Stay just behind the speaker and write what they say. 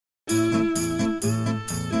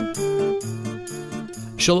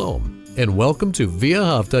Shalom, and welcome to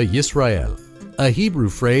V'ahavta Yisrael, a Hebrew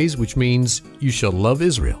phrase which means you shall love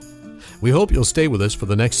Israel. We hope you'll stay with us for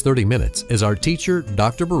the next 30 minutes as our teacher,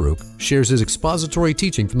 Dr. Baruch, shares his expository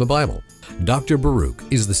teaching from the Bible. Dr. Baruch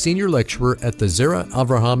is the senior lecturer at the Zera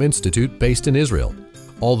Avraham Institute based in Israel.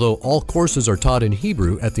 Although all courses are taught in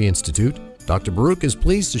Hebrew at the Institute, Dr. Baruch is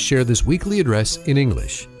pleased to share this weekly address in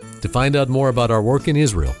English. To find out more about our work in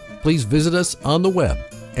Israel, please visit us on the web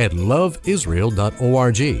at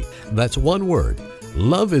loveisrael.org. That's one word,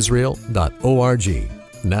 loveisrael.org.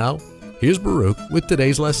 Now, here's Baruch with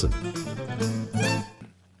today's lesson.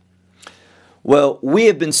 Well, we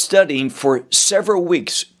have been studying for several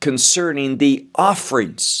weeks concerning the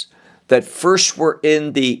offerings that first were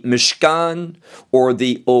in the Mishkan or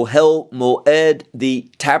the Ohel Moed, the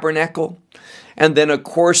tabernacle. And then, of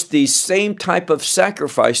course, these same type of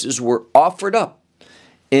sacrifices were offered up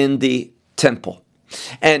in the temple.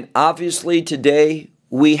 And obviously today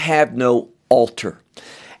we have no altar.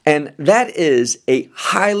 And that is a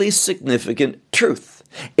highly significant truth.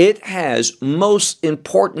 It has most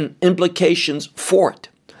important implications for it.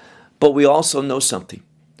 But we also know something,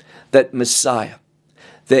 that Messiah,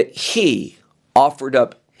 that He offered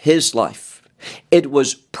up His life. It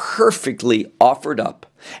was perfectly offered up,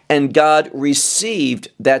 and God received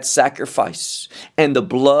that sacrifice and the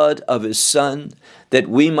blood of His Son that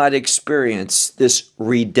we might experience this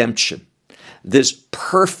redemption, this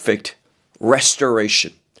perfect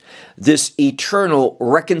restoration, this eternal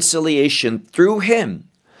reconciliation through Him,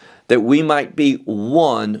 that we might be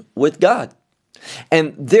one with God.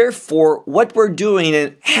 And therefore, what we're doing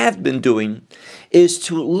and have been doing is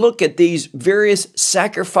to look at these various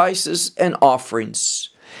sacrifices and offerings.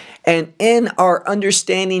 And in our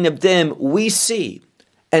understanding of them, we see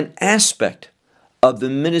an aspect of the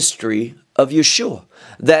ministry of Yeshua.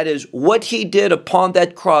 That is what He did upon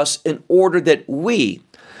that cross in order that we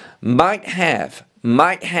might have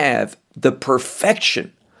the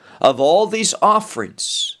perfection of all these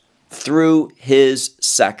offerings through His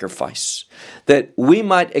sacrifice, that we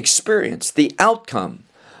might experience the outcome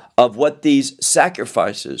of what these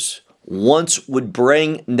sacrifices once would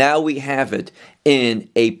bring. Now we have it in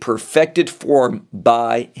a perfected form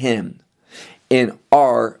by Him in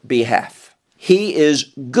our behalf. He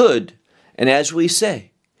is good, and as we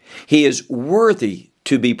say, He is worthy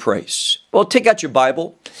to be praised. Well, take out your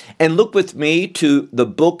Bible and look with me to the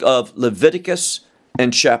book of Leviticus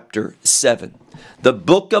and chapter 7. The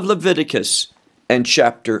book of Leviticus and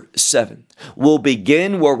chapter 7. We'll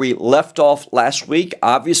begin where we left off last week.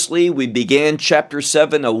 Obviously, we began chapter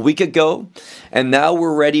 7 a week ago, and now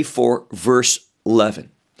we're ready for verse 11.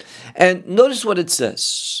 And notice what it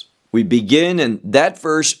says. We begin in that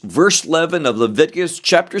verse 11 of Leviticus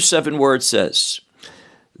chapter 7, where it says,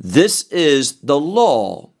 "This is the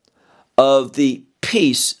law of the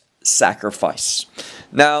peace sacrifice."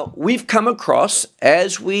 Now, we've come across,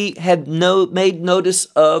 as we had made notice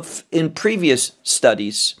of in previous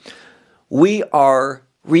studies, we are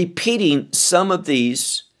repeating some of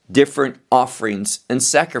these different offerings and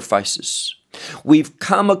sacrifices. We've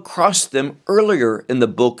come across them earlier in the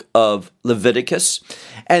book of Leviticus,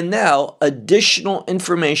 and now additional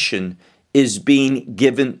information is being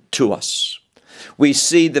given to us. We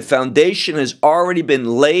see the foundation has already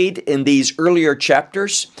been laid in these earlier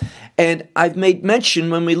chapters, and I've made mention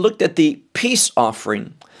when we looked at the peace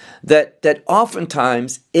offering that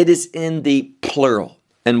oftentimes it is in the plural.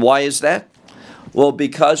 And why is that? Well,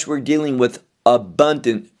 because we're dealing with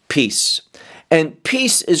abundant peace. And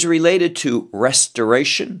peace is related to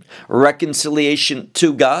restoration, reconciliation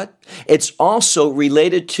to God. It's also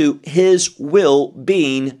related to His will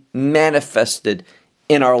being manifested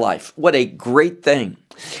in our life. What a great thing.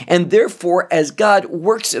 And therefore, as God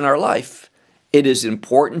works in our life, it is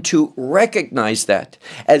important to recognize that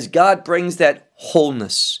as God brings that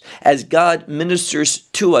wholeness, as God ministers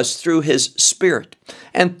to us through His Spirit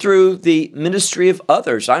and through the ministry of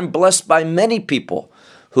others. I'm blessed by many people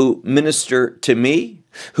who minister to me,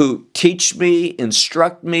 who teach me,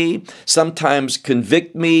 instruct me, sometimes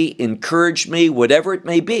convict me, encourage me, whatever it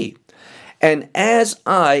may be. And as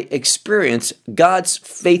I experience God's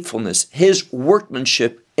faithfulness, His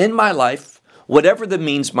workmanship in my life, whatever the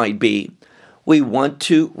means might be, we want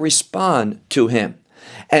to respond to Him.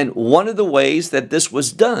 And one of the ways that this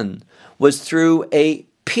was done was through a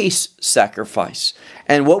peace sacrifice.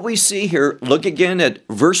 And what we see here, look again at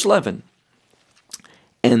verse 11.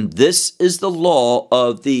 "And this is the law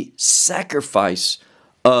of the sacrifice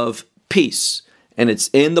of peace." And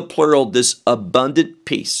it's in the plural, this abundant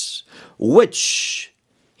peace, "which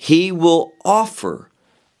He will offer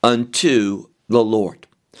unto the Lord."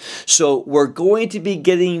 So we're going to be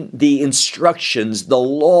getting the instructions, the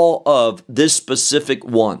law of this specific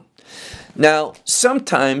one. Now,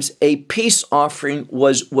 sometimes a peace offering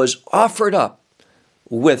was offered up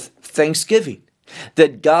with thanksgiving,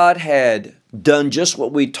 that God had done just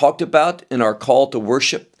what we talked about in our call to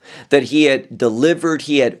worship, that he had delivered,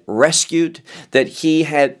 he had rescued, that he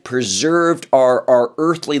had preserved our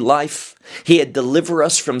earthly life, he had delivered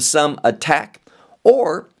us from some attack,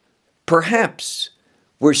 or perhaps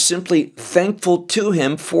we're simply thankful to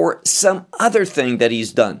him for some other thing that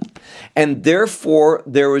he's done. And therefore,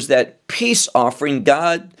 there was that peace offering.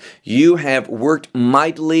 God, you have worked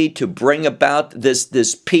mightily to bring about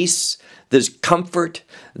this peace, this comfort,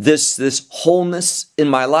 this wholeness in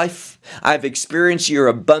my life. I've experienced your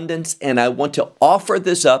abundance, and I want to offer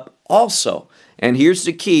this up also. And here's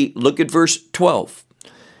the key. Look at verse 12.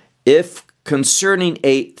 If concerning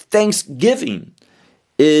a thanksgiving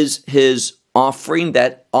is his offering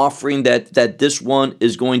that this one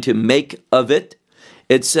is going to make of it,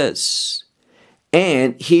 it says,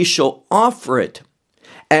 and he shall offer it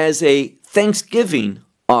as a thanksgiving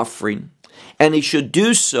offering, and he should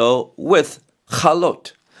do so with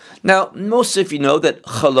chalot. Now, most of you know that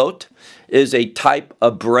chalot is a type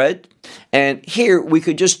of bread, and here we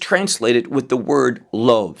could just translate it with the word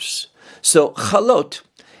loaves. So chalot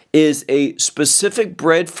is a specific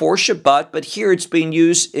bread for Shabbat, but here it's being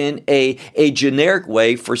used in a generic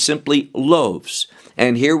way for simply loaves.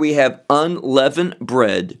 And here we have unleavened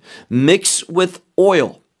bread mixed with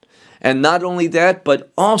oil. And not only that,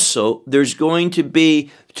 but also there's going to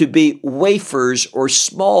be wafers or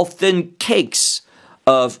small thin cakes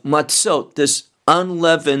of matzot, this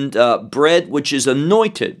unleavened bread which is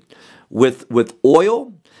anointed with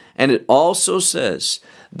oil. And it also says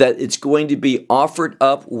that it's going to be offered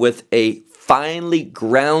up with a finely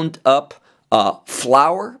ground up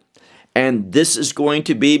flour. And this is going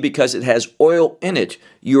to be, because it has oil in it,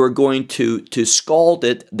 you are going to scald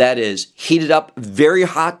it, that is, heat it up very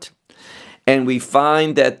hot. And we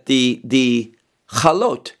find that the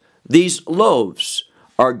chalot, these loaves,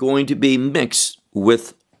 are going to be mixed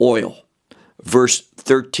with oil. Verse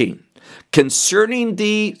 13. Concerning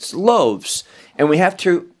these loaves, and we have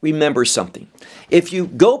to remember something. If you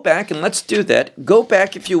go back, and let's do that, go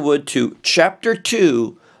back, if you would, to chapter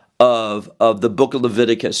 2 of the book of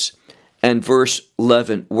Leviticus and verse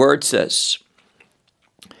 11, where it says,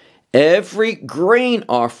 every grain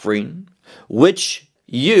offering which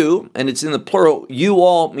you, and it's in the plural, you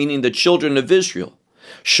all, meaning the children of Israel,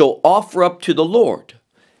 shall offer up to the Lord.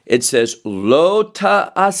 It says, lo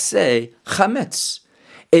ta'aseh chametz.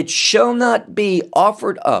 It shall not be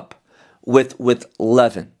offered up with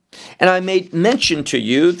leaven. And I made mention to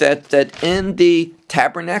you that in the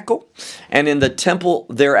tabernacle and in the temple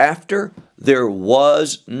thereafter, there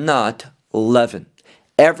was not leaven.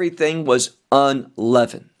 Everything was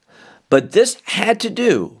unleavened. But this had to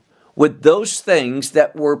do with those things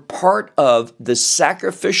that were part of the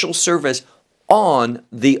sacrificial service on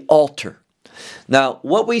the altar. Now,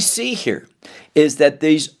 what we see here is that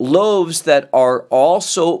these loaves that are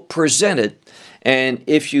also presented, and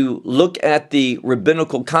if you look at the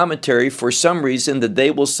rabbinical commentary, for some reason that they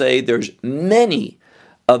will say there's many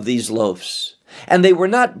of these loaves. And they were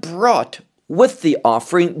not brought with the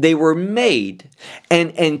offering, they were made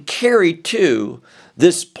and carried to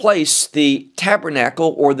this place, the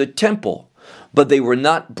tabernacle or the temple. But they were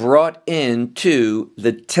not brought into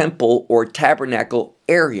the temple or tabernacle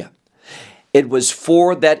area. It was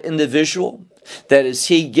for that individual, that as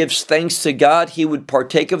he gives thanks to God, he would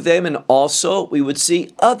partake of them, and also we would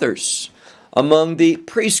see others among the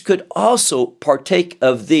priests could also partake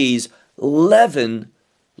of these leavened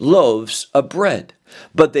loaves of bread,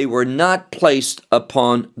 but they were not placed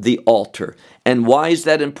upon the altar. And why is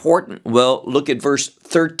that important? Well, look at verse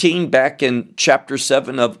 13 back in chapter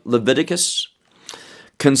 7 of Leviticus.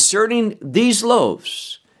 Concerning these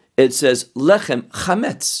loaves, it says, lechem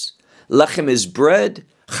chametz. Lechem is bread.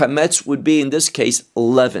 Chametz would be, in this case,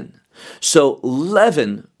 leaven. So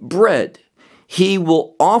leaven, bread, he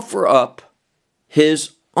will offer up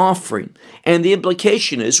his offering. And the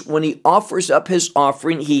implication is, when he offers up his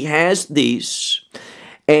offering, he has these.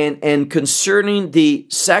 And concerning the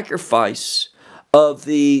sacrifice of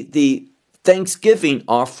the thanksgiving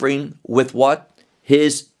offering with what?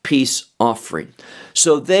 His peace offering.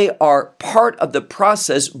 So they are part of the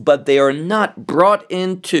process, but they are not brought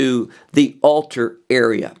into the altar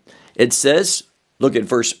area. It says, look at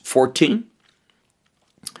verse 14,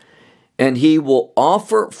 and he will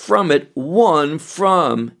offer from it one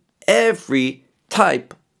from every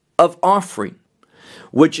type of offering,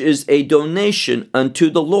 which is a donation unto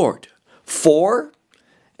the Lord. For,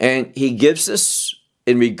 and he gives us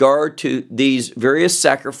in regard to these various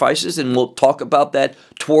sacrifices, and we'll talk about that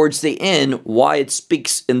towards the end, why it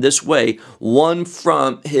speaks in this way. One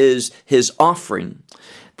from his offering,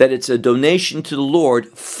 that it's a donation to the Lord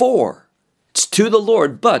it's to the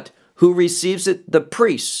Lord, but who receives it? The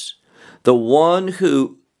priests. The one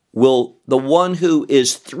who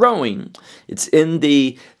is throwing, it's in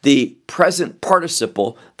the present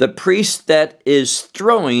participle, the priest that is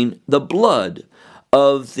throwing the blood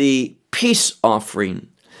of the peace offering.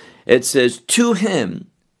 It says, to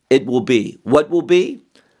him it will be. What will be?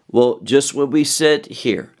 Well, just what we said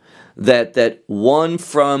here, that one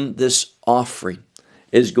from this offering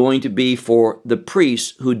is going to be for the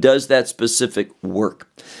priest who does that specific work.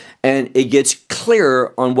 And it gets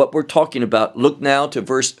clearer on what we're talking about. Look now to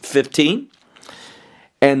verse 15.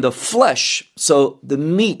 And the flesh, so the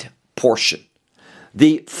meat portion,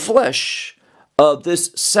 the flesh of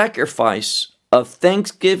this sacrifice of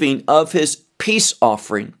thanksgiving of his peace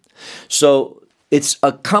offering. So it's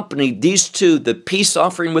accompanied, these two, the peace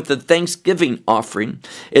offering with the thanksgiving offering.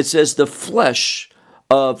 It says the flesh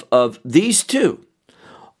of these two,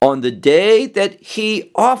 on the day that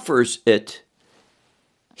he offers it,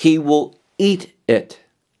 he will eat it,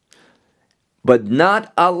 but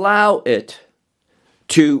not allow it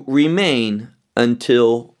to remain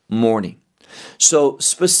until morning. So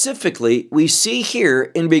specifically, we see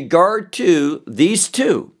here in regard to these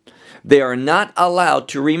two, they are not allowed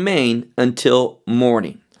to remain until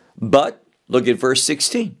morning. But look at verse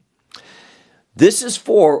 16. This is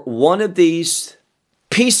for one of these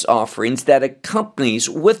peace offerings that accompanies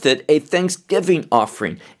with it a thanksgiving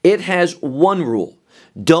offering. It has one rule.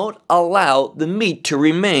 Don't allow the meat to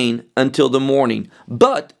remain until the morning.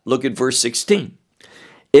 But look at verse 16.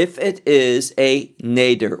 If it is a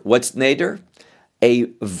nader, what's nader? A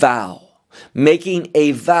vow. Making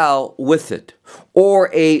a vow with it, or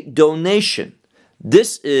a donation.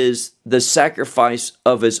 This is the sacrifice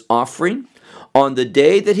of his offering. On the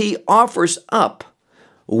day that he offers up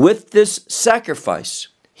with this sacrifice,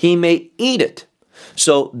 he may eat it.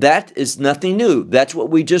 So that is nothing new. That's what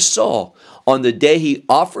we just saw. On the day he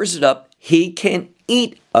offers it up, he can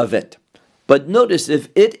eat of it. But notice, if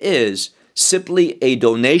it is simply a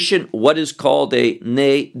donation, what is called a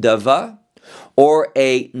nedava, or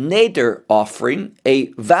a neder offering, a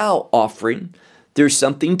vow offering, there's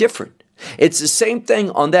something different. It's the same thing.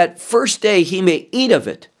 On that first day he may eat of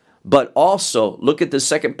it, but also, look at the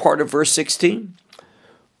second part of verse 16.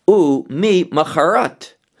 Mi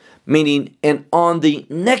macharat, meaning, and on the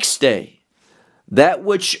next day, that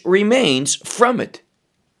which remains from it,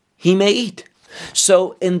 he may eat.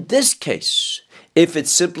 So in this case, if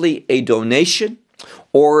it's simply a donation,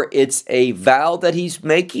 or it's a vow that he's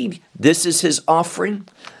making, this is his offering,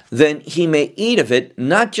 then he may eat of it,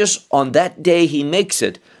 not just on that day he makes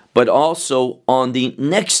it, but also on the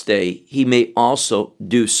next day he may also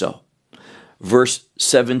do so. Verse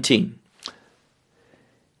 17.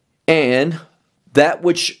 And that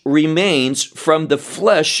which remains from the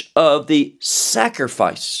flesh of the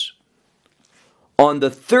sacrifice, on the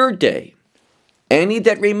third day, any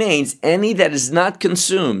that remains, any that is not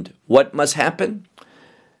consumed, what must happen?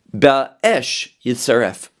 Ba'esh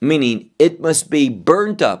yitzaref, meaning it must be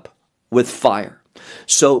burned up with fire.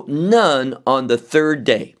 So none on the third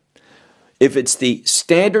day. If it's the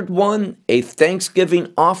standard one, a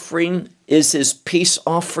thanksgiving offering is his peace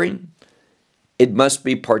offering, it must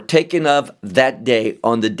be partaken of that day,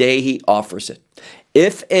 on the day he offers it.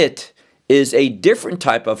 If it is a different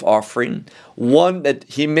type of offering, one that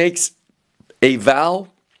he makes a vow,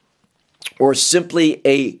 or simply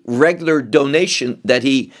a regular donation that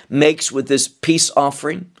he makes with this peace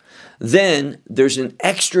offering, then there's an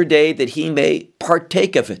extra day that he may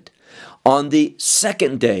partake of it on the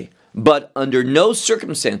second day, but under no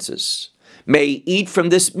circumstances may he eat from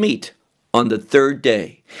this meat on the third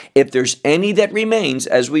day. If there's any that remains,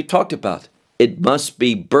 as we talked about, it must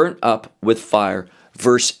be burnt up with fire.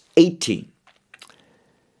 Verse 18.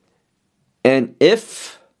 And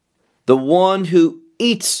if the one who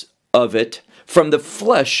eats of it from the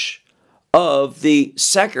flesh of the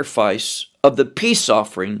sacrifice of the peace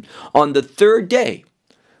offering on the third day,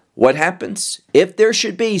 what happens? If there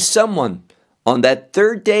should be someone on that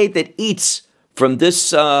third day that eats from this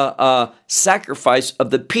sacrifice of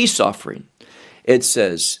the peace offering, it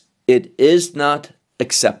says, it is not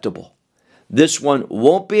acceptable. This one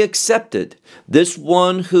won't be accepted. This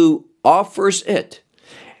one who offers it,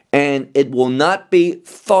 and it will not be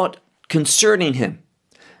thought concerning him,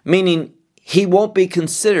 meaning he won't be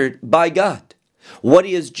considered by God. What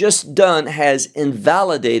he has just done has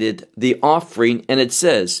invalidated the offering, and it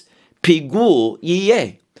says, Pigul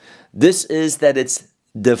yiyeh. This is that it's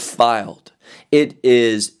defiled. It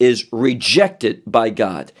is rejected by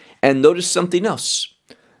God. And notice something else.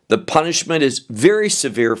 The punishment is very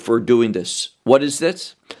severe for doing this. What is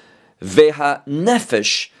this? Veha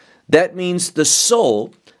nefesh. That means the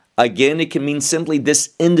soul. Again, it can mean simply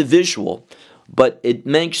this individual, but it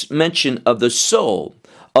makes mention of the soul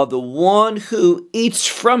of the one who eats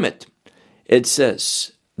from it. It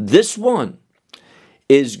says, this one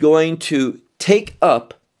is going to take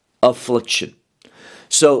up affliction.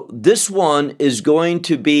 So this one is going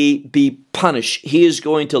to be punished. He is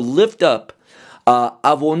going to lift up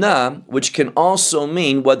avonah, which can also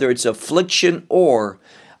mean whether it's affliction or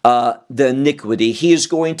the iniquity. He is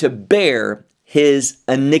going to bear his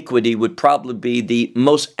iniquity, would probably be the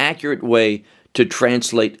most accurate way to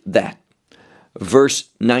translate that. Verse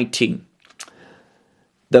 19.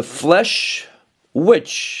 The flesh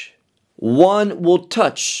which one will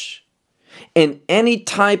touch in any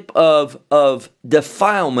type of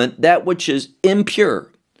defilement, that which is impure,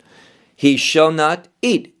 he shall not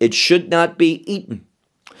eat. It should not be eaten.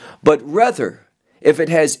 But rather, if it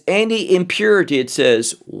has any impurity, it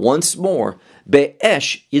says, once more,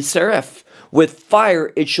 be'esh yitzaref, with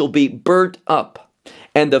fire it shall be burnt up.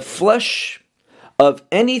 And the flesh of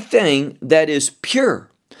anything that is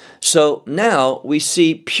pure. So now we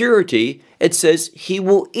see purity. It says he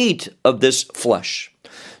will eat of this flesh.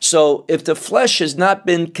 So if the flesh has not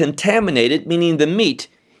been contaminated, meaning the meat,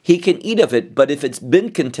 he can eat of it. But if it's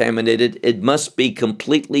been contaminated, it must be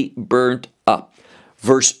completely burnt up.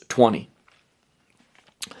 Verse 20.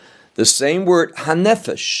 The same word,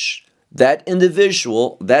 hanefesh, that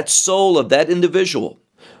individual, that soul of that individual,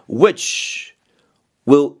 which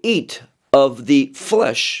will eat of the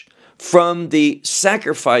flesh from the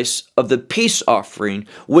sacrifice of the peace offering,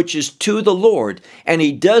 which is to the Lord, and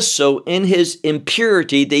he does so in his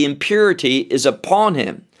impurity. The impurity is upon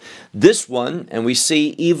him. This one, and we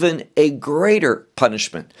see even a greater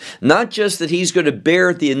punishment. Not just that he's going to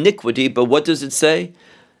bear the iniquity, but what does it say?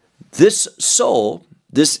 This soul,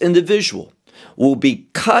 this individual, will be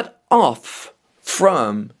cut off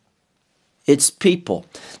from its people.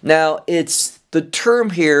 Now, it's the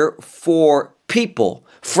term here for people,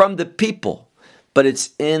 from the people, but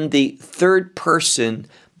it's in the third person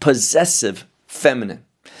possessive feminine.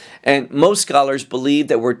 And most scholars believe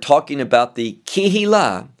that we're talking about the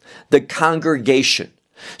kihilah, the congregation.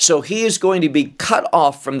 So he is going to be cut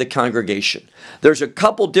off from the congregation. There's a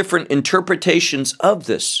couple different interpretations of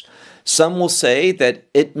this. Some will say that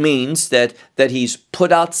it means that he's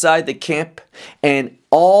put outside the camp, and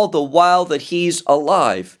all the while that he's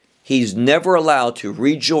alive, he's never allowed to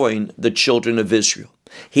rejoin the children of Israel.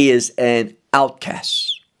 He is an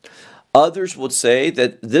outcast. Others would say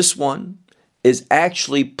that this one is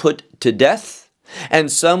actually put to death,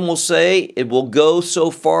 and some will say it will go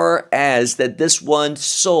so far as that this one's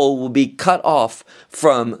soul will be cut off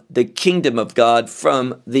from the kingdom of God,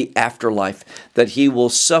 from the afterlife, that he will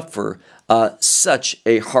suffer such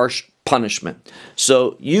a harsh punishment.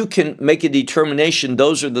 So you can make a determination.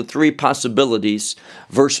 Those are the three possibilities.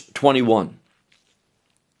 Verse 21.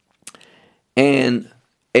 And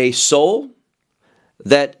a soul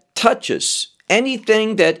that touches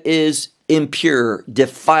anything that is impure,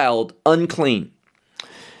 defiled, unclean,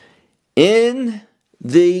 in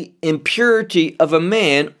the impurity of a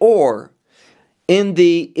man or in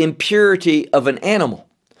the impurity of an animal.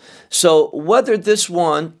 So whether this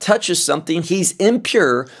one touches something, he's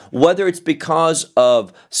impure, whether it's because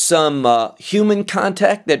of some human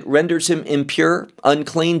contact that renders him impure,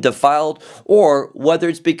 unclean, defiled, or whether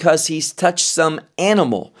it's because he's touched some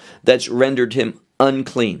animal that's rendered him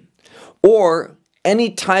unclean, or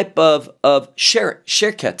any type of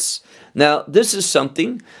shirkets. Now, this is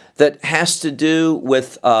something that has to do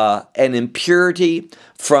with an impurity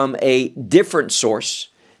from a different source.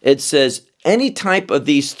 It says any type of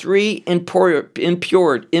these three impurities,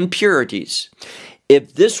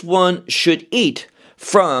 if this one should eat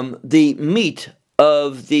from the meat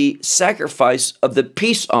of the sacrifice of the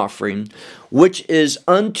peace offering, which is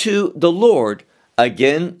unto the Lord,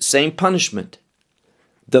 again, same punishment.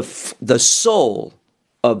 The soul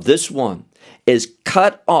of this one is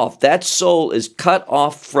cut off. That soul is cut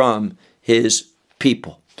off from his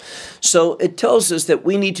people. So it tells us that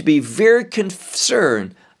we need to be very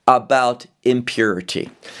concerned about impurity.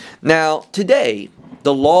 Now, today,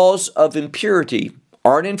 the laws of impurity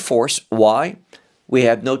aren't enforced. Why? We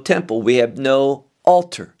have no temple. We have no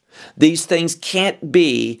altar. These things can't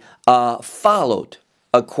be followed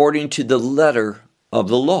according to the letter of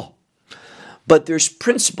the law. But there's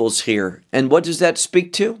principles here. And what does that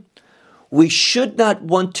speak to? We should not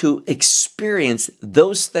want to experience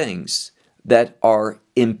those things that are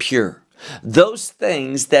impure. Those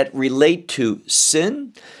things that relate to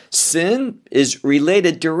sin, sin is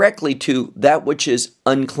related directly to that which is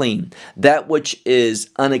unclean, that which is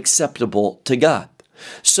unacceptable to God.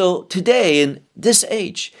 So today, in this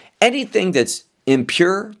age, anything that's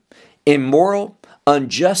impure, immoral,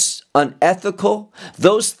 unjust, unethical,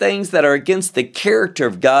 those things that are against the character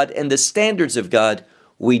of God and the standards of God,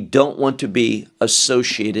 we don't want to be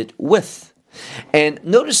associated with. And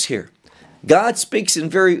notice here, God speaks in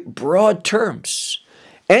very broad terms.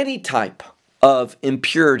 Any type of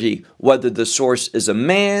impurity, whether the source is a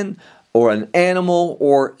man or an animal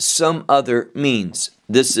or some other means.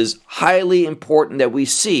 This is highly important that we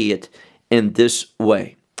see it in this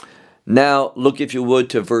way. Now, look, if you would,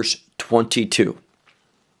 to verse 22.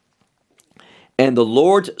 And the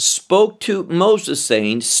Lord spoke to Moses,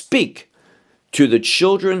 saying, Speak to the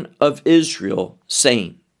children of Israel,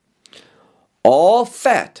 saying, All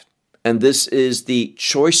fat, and this is the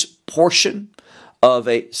choice portion of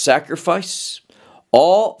a sacrifice,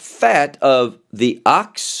 all fat of the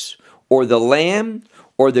ox or the lamb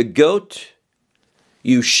or the goat,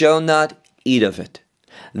 you shall not eat of it.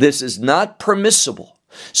 This is not permissible.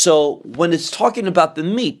 So when it's talking about the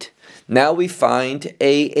meat, now we find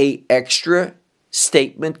a extra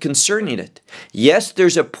statement concerning it. Yes,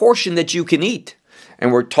 there's a portion that you can eat,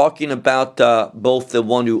 and we're talking about both the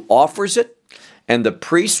one who offers it, and the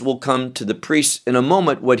priest. Will come to the priest in a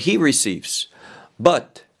moment what he receives.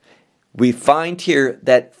 But we find here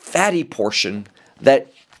that fatty portion,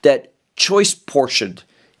 that choice portion,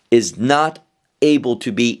 is not able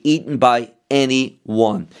to be eaten by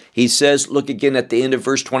anyone. He says, look again at the end of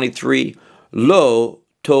verse 23, Lo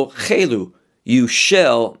tochelu, you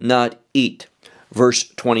shall not eat. Verse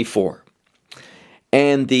 24.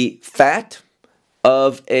 And the fat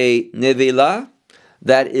of a nevelah,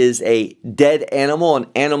 that is a dead animal, an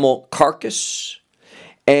animal carcass,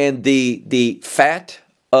 and the fat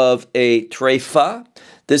of a treifa,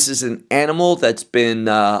 this is an animal that's been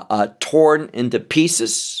torn into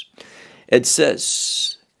pieces. It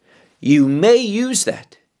says, you may use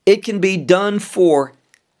that. It can be done for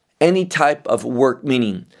any type of work,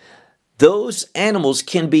 meaning those animals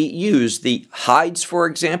can be used. The hides, for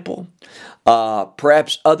example,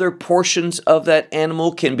 perhaps other portions of that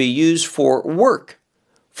animal can be used for work,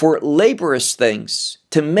 for laborious things,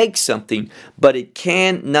 to make something, but it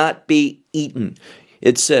cannot be eaten.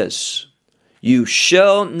 It says, you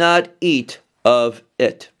shall not eat of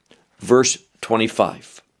it. Verse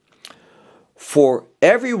 25. For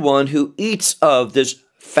everyone who eats of this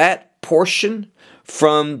fat portion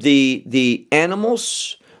from the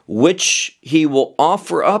animals, which he will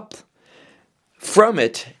offer up from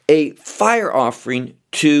it a fire offering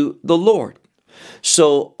to the Lord.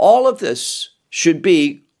 So all of this should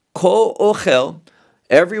be kol ochel,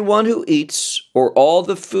 everyone who eats, or all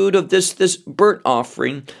the food of this burnt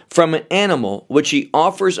offering from an animal, which he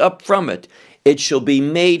offers up from it, it shall be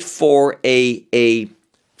made for a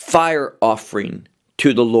fire offering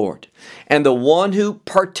to the Lord. And the one who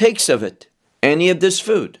partakes of it, any of this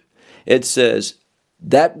food, it says,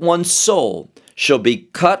 that one soul shall be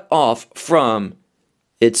cut off from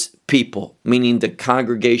its people, meaning the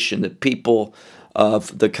congregation, the people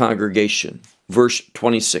of the congregation. Verse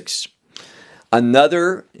 26.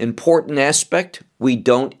 Another important aspect, we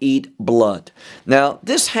don't eat blood. Now,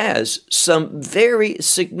 this has some very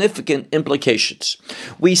significant implications.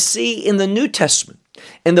 We see in the New Testament,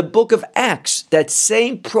 in the book of Acts, that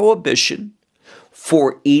same prohibition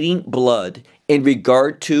for eating blood in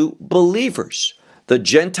regard to believers, the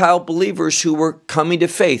Gentile believers who were coming to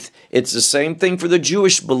faith. It's the same thing for the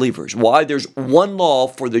Jewish believers. Why? There's one law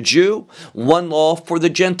for the Jew, one law for the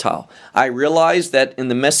Gentile. I realize that in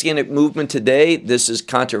the Messianic movement today, this is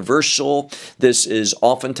controversial. This is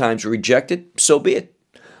oftentimes rejected. So be it.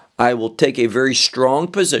 I will take a very strong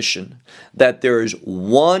position that there is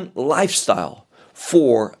one lifestyle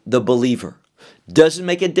for the believer. Doesn't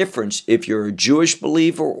make a difference if you're a Jewish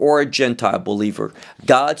believer or a Gentile believer.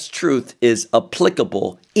 God's truth is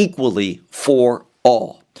applicable equally for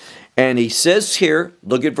all. And he says here,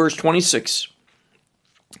 look at verse 26.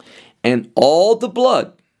 And all the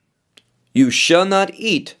blood you shall not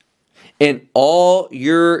eat in all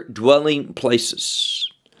your dwelling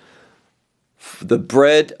places. The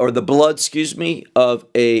blood, of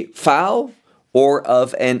a fowl or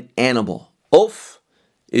of an animal. Oaf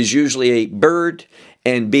is usually a bird,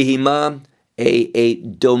 and behemah, a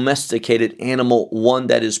domesticated animal, one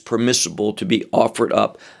that is permissible to be offered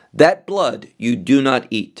up. That blood you do not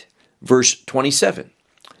eat. Verse 27.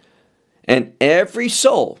 And every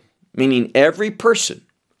soul, meaning every person,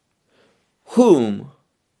 whom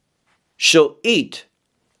shall eat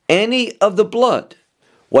any of the blood,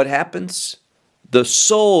 what happens? The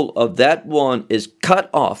soul of that one is cut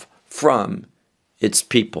off from its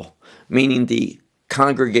people, meaning the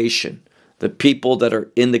congregation. The people that are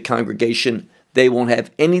in the congregation, they won't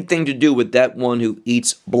have anything to do with that one who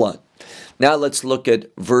eats blood. Now let's look at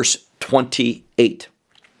verse 28.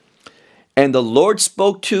 And the Lord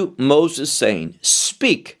spoke to Moses, saying,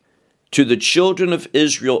 Speak to the children of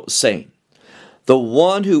Israel, saying, The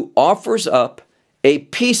one who offers up a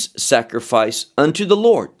peace sacrifice unto the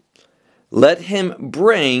Lord, let him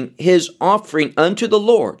bring his offering unto the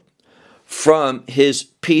Lord from his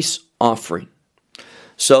peace offering.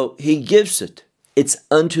 So he gives it. It's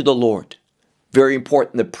unto the Lord. Very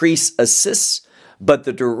important. The priest assists, but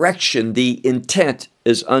the direction, the intent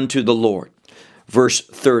is unto the Lord. Verse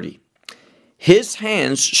 30. His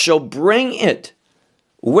hands shall bring it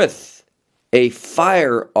with a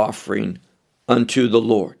fire offering unto the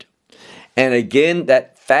Lord. And again,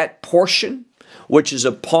 that fat portion, which is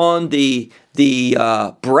upon the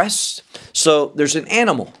breast. So there's an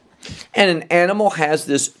animal, and an animal has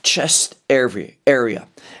this chest area.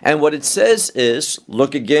 And what it says is,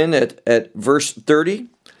 look again at verse 30. It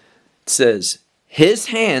says, His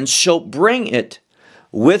hands shall bring it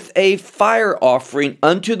with a fire offering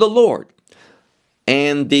unto the Lord.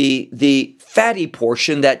 And the fatty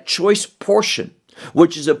portion, that choice portion,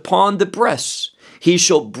 which is upon the breasts, he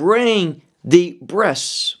shall bring the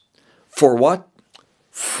breasts for what?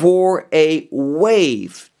 For a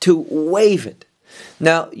wave, to wave it.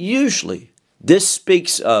 Now, usually, this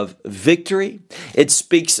speaks of victory. It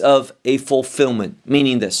speaks of a fulfillment,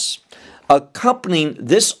 meaning this. Accompanying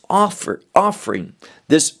this offering,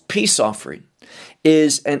 this peace offering,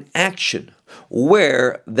 is an action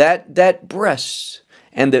where that breast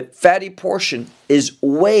and the fatty portion is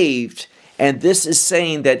waved, and this is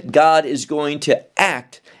saying that God is going to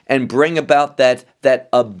act and bring about that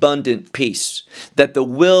abundant peace, that the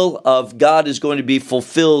will of God is going to be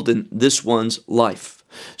fulfilled in this one's life.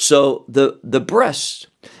 So the breast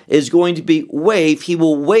is going to be waved. He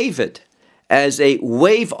will wave it as a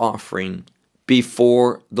wave offering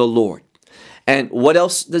before the Lord. And what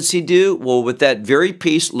else does he do? Well, with that very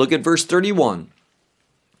piece, look at verse 31.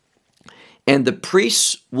 And the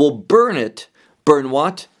priests will burn it. Burn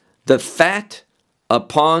what? The fat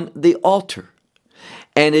upon the altar.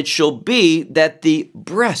 And it shall be that the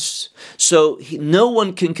breasts, so no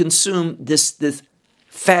one can consume this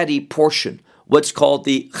fatty portion, what's called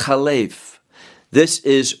the chalev. This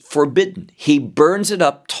is forbidden. He burns it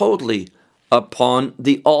up totally upon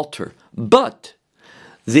the altar. But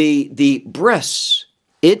the breasts,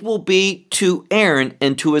 it will be to Aaron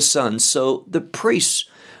and to his sons. So the priests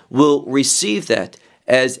will receive that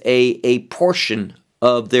as a portion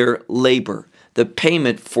of their labor, the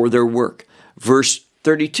payment for their work. Verse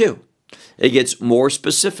 32, it gets more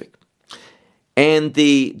specific. And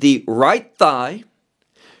the right thigh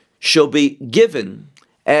shall be given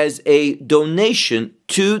as a donation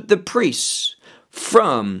to the priests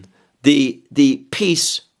from the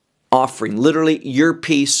peace offering, literally your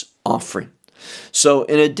peace offering. So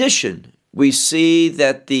in addition, we see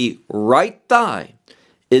that the right thigh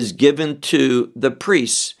is given to the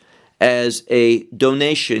priests as a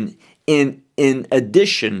donation in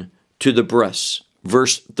addition to the breasts.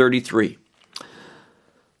 Verse 33.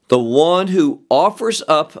 The one who offers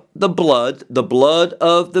up the blood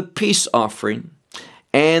of the peace offering,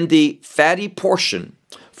 and the fatty portion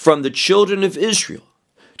from the children of Israel,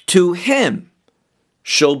 to him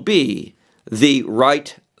shall be the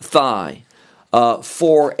right thigh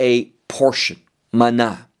for a portion,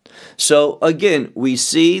 manah. So again, we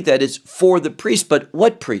see that it's for the priest, but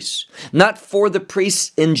what priests? Not for the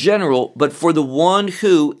priests in general, but for the one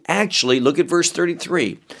who actually, look at verse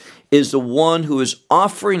 33, is the one who is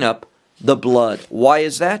offering up the blood. Why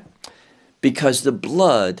is that? Because the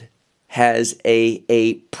blood has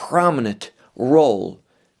a prominent role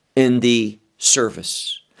in the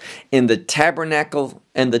service. In the tabernacle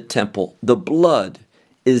and the temple, the blood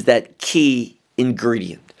is that key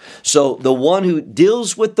ingredient. So the one who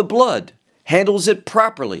deals with the blood, handles it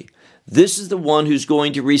properly, this is the one who's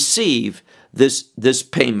going to receive this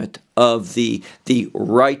payment of the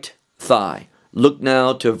right thigh. Look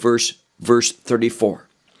now to verse 34.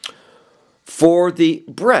 For the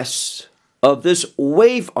breasts of this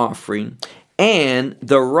wave offering and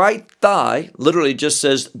the right thigh, literally just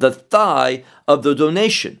says the thigh of the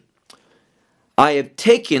donation, I have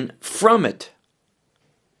taken from it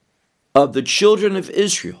of the children of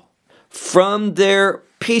Israel, from their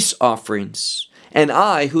peace offerings, and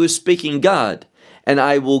I, who is speaking God, and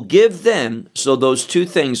I will give them, so those two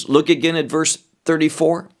things, look again at verse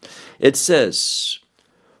 34, it says,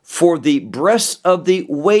 for the breast of the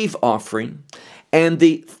wave offering, and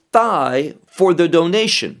the thigh for the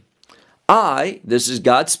donation. This is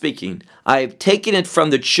God speaking, I have taken it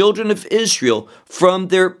from the children of Israel from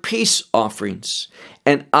their peace offerings,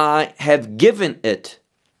 and I have given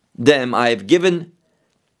them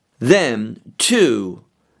to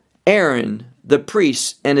Aaron the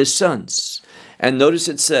priest and his sons. And notice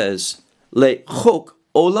it says, Lechok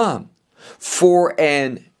olam, for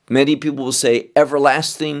an, many people will say,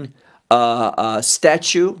 everlasting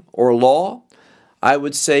statute or law. I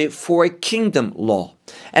would say for a kingdom law.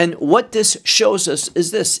 And what this shows us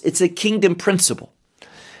is this. It's a kingdom principle.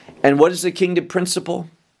 And what is the kingdom principle?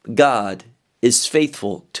 God is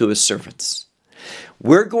faithful to his servants.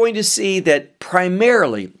 We're going to see that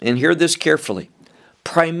primarily, and hear this carefully,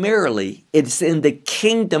 primarily it's in the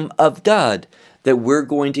kingdom of God that we're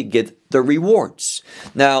going to get the rewards.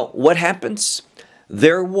 Now, what happens?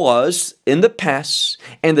 There was, in the past,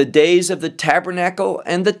 in the days of the tabernacle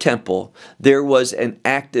and the temple, there was an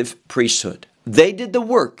active priesthood. They did the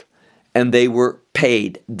work, and they were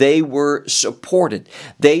paid. They were supported.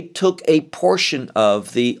 They took a portion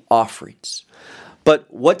of the offerings. But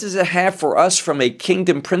what does it have for us from a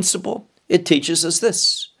kingdom principle? It teaches us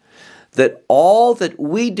this, that all that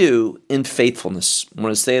we do in faithfulness, I'm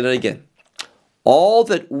going to say that again, all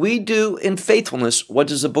that we do in faithfulness, what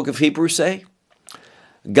does the book of Hebrews say?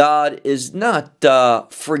 God is not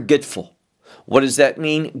forgetful. What does that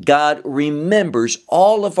mean? God remembers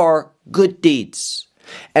all of our good deeds,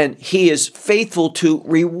 and he is faithful to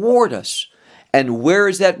reward us. And where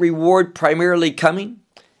is that reward primarily coming?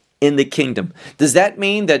 In the kingdom. Does that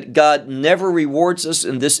mean that God never rewards us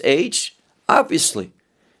in this age? Obviously,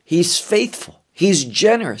 he's faithful. He's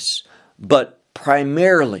generous. But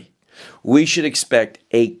primarily, we should expect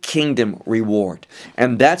a kingdom reward.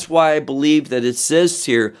 And that's why I believe that it says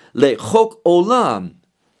here, Lechok olam,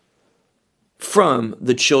 from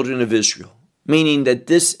the children of Israel. Meaning that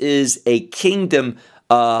this is a kingdom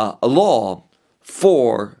law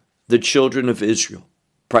for the children of Israel.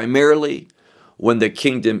 Primarily when the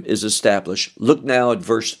kingdom is established. Look now at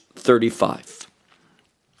verse 35.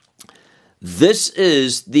 This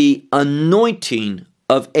is the anointing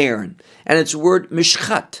of Aaron. And it's the word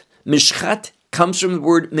mishchat. Mishchat comes from the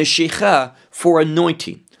word meshicha, for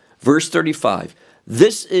anointing. Verse 35.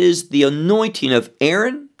 This is the anointing of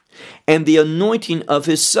Aaron and the anointing of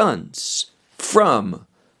his sons from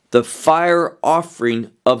the fire offering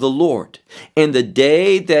of the Lord, in the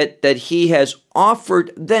day that he has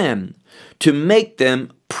offered them to make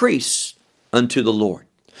them priests unto the Lord.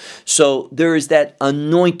 So there is that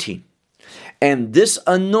anointing. And this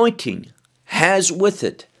anointing has with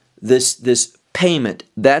it this payment.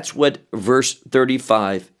 That's what verse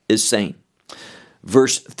 35 is saying.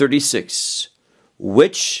 Verse 36,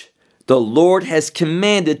 which the Lord has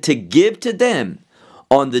commanded to give to them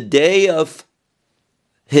on the day of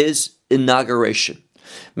his inauguration.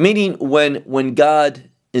 Meaning when God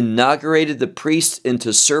inaugurated the priests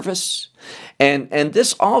into service, and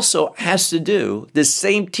this also has to do, this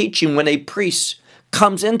same teaching when a priest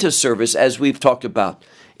comes into service, as we've talked about,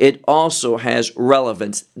 it also has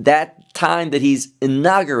relevance. That time that he's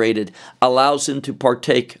inaugurated allows him to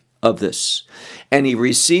partake of this. And he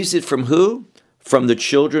receives it from who? From the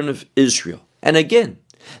children of Israel. And again,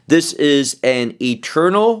 this is an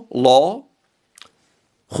eternal law,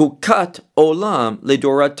 chukat olam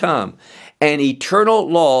ledoratam, an eternal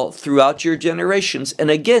law throughout your generations. And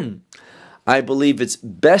again, I believe it's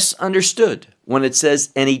best understood when it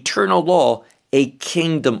says an eternal law, a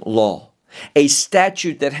kingdom law, a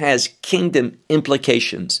statute that has kingdom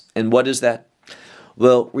implications. And what is that?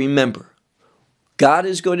 Well, remember, God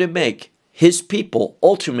is going to make his people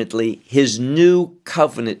ultimately his new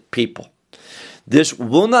covenant people. This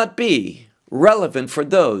will not be relevant for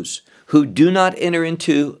those who do not enter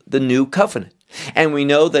into the new covenant. And we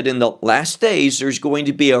know that in the last days, there's going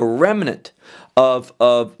to be a remnant of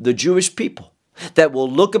the Jewish people that will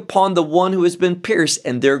look upon the one who has been pierced,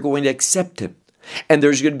 and they're going to accept him. And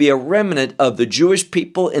there's going to be a remnant of the Jewish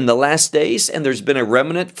people in the last days, and there's been a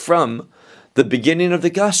remnant from the beginning of the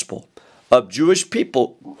gospel of Jewish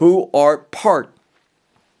people who are part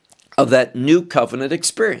of that new covenant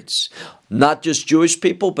experience. Not just Jewish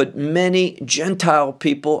people, but many Gentile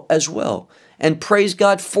people as well. And praise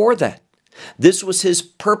God for that. This was his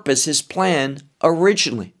purpose, his plan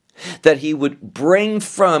originally, that he would bring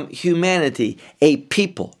from humanity a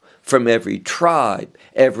people from every tribe,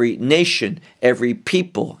 every nation, every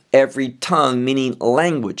people, every tongue, meaning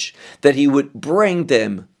language, that he would bring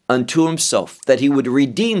them unto himself, that he would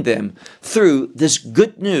redeem them through this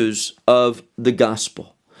good news of the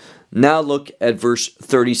gospel. Now look at verse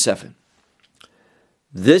 37.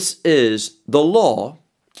 This is the law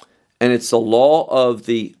and it's the law of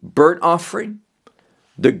the burnt offering,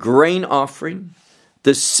 the grain offering,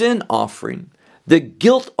 the sin offering, the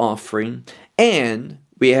guilt offering, and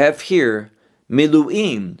we have here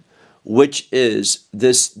miluim, which is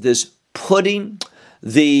this putting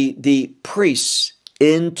the priests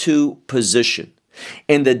into position.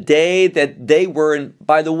 In the day that they were in,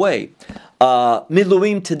 by the way,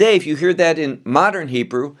 miluim today, if you hear that in modern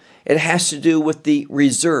Hebrew, it has to do with the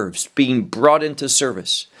reserves being brought into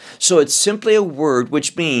service. So it's simply a word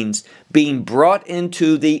which means being brought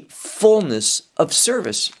into the fullness of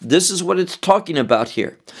service. This is what it's talking about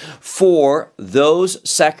here. For those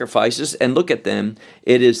sacrifices, and look at them,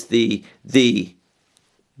 it is the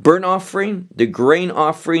burnt offering, the grain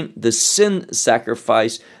offering, the sin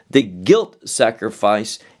sacrifice, the guilt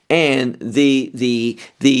sacrifice, and the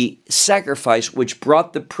sacrifice which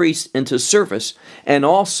brought the priest into service. And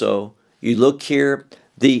also, you look here,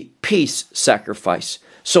 the peace sacrifice.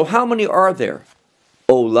 So how many are there?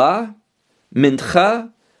 Olah,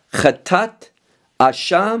 Mincha, Chatat,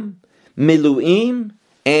 Asham, Miluim,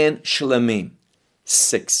 and Shlemim.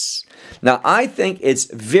 6. Now, I think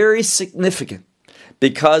it's very significant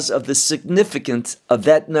because of the significance of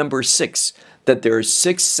that number 6, that there are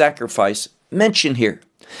 6 sacrifices mentioned here.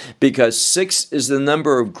 Because 6 is the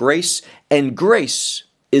number of grace, and grace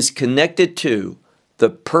is connected to the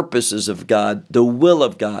purposes of God, the will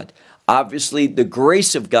of God. Obviously, the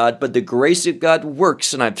grace of God, but the grace of God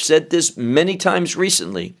works, and I've said this many times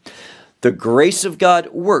recently, the grace of God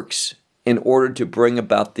works in order to bring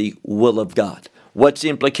about the will of God. What's the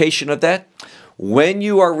implication of that? When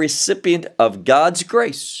you are recipient of God's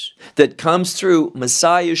grace that comes through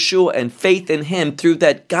Messiah Yeshua and faith in Him through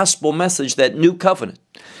that gospel message, that new covenant,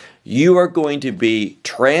 you are going to be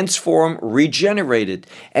transformed, regenerated,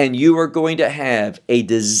 and you are going to have a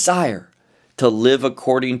desire to live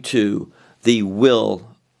according to the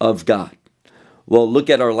will of God. Well,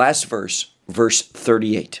 look at our last verse, verse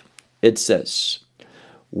 38. It says,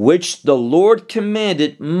 which the Lord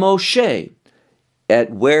commanded Moshe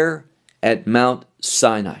at where? At Mount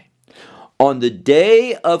Sinai. On the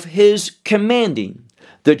day of his commanding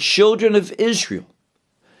the children of Israel.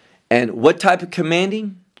 And what type of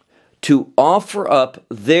commanding? To offer up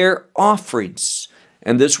their offerings.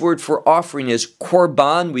 And this word for offering is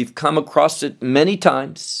korban. We've come across it many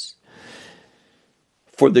times.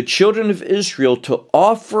 For the children of Israel to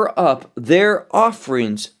offer up their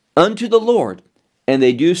offerings unto the Lord. And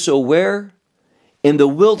they do so where? In the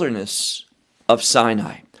wilderness of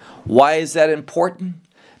Sinai. Why is that important?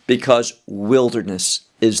 Because wilderness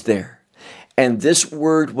is there. And this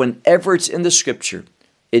word, whenever it's in the scripture,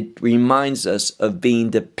 it reminds us of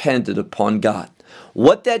being dependent upon God.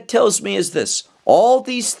 What that tells me is this. All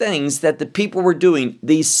these things that the people were doing,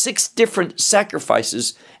 these 6 different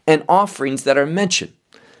sacrifices and offerings that are mentioned,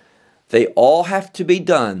 they all have to be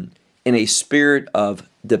done in a spirit of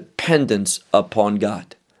dependence upon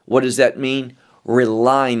God. What does that mean?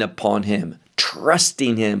 Relying upon Him,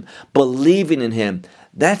 trusting Him, believing in Him.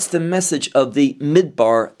 That's the message of the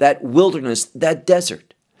midbar, that wilderness, that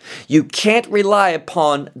desert. You can't rely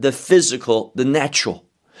upon the physical, the natural.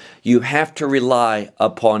 You have to rely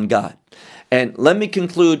upon God. And let me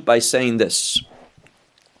conclude by saying this.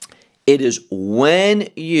 It is when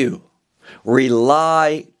you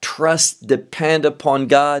rely, trust, depend upon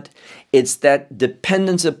God, it's that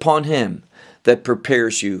dependence upon Him that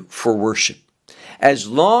prepares you for worship. As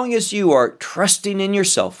long as you are trusting in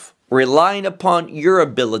yourself, relying upon your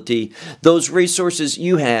ability, those resources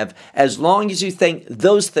you have, as long as you think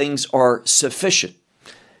those things are sufficient,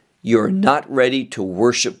 you're not ready to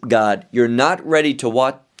worship God. You're not ready to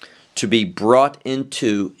what? To be brought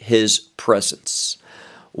into His presence.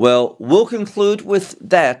 Well, we'll conclude with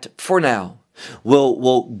that for now.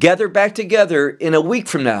 We'll gather back together in a week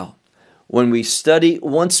from now when we study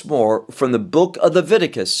once more from the book of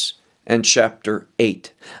Leviticus and chapter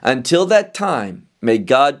 8. Until that time, may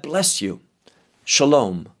God bless you.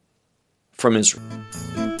 Shalom from Israel.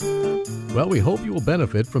 Well, we hope you will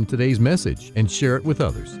benefit from today's message and share it with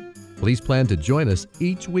others. Please plan to join us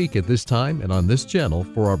each week at this time and on this channel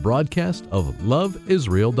for our broadcast of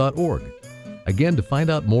loveisrael.org. Again, to find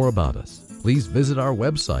out more about us, please visit our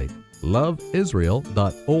website,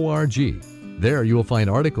 loveisrael.org. There you will find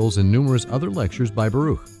articles and numerous other lectures by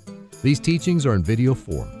Baruch. These teachings are in video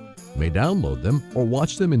form. You may download them or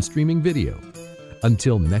watch them in streaming video.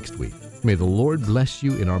 Until next week, may the Lord bless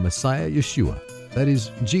you in our Messiah Yeshua, that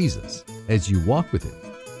is Jesus, as you walk with Him.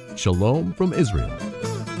 Shalom from Israel.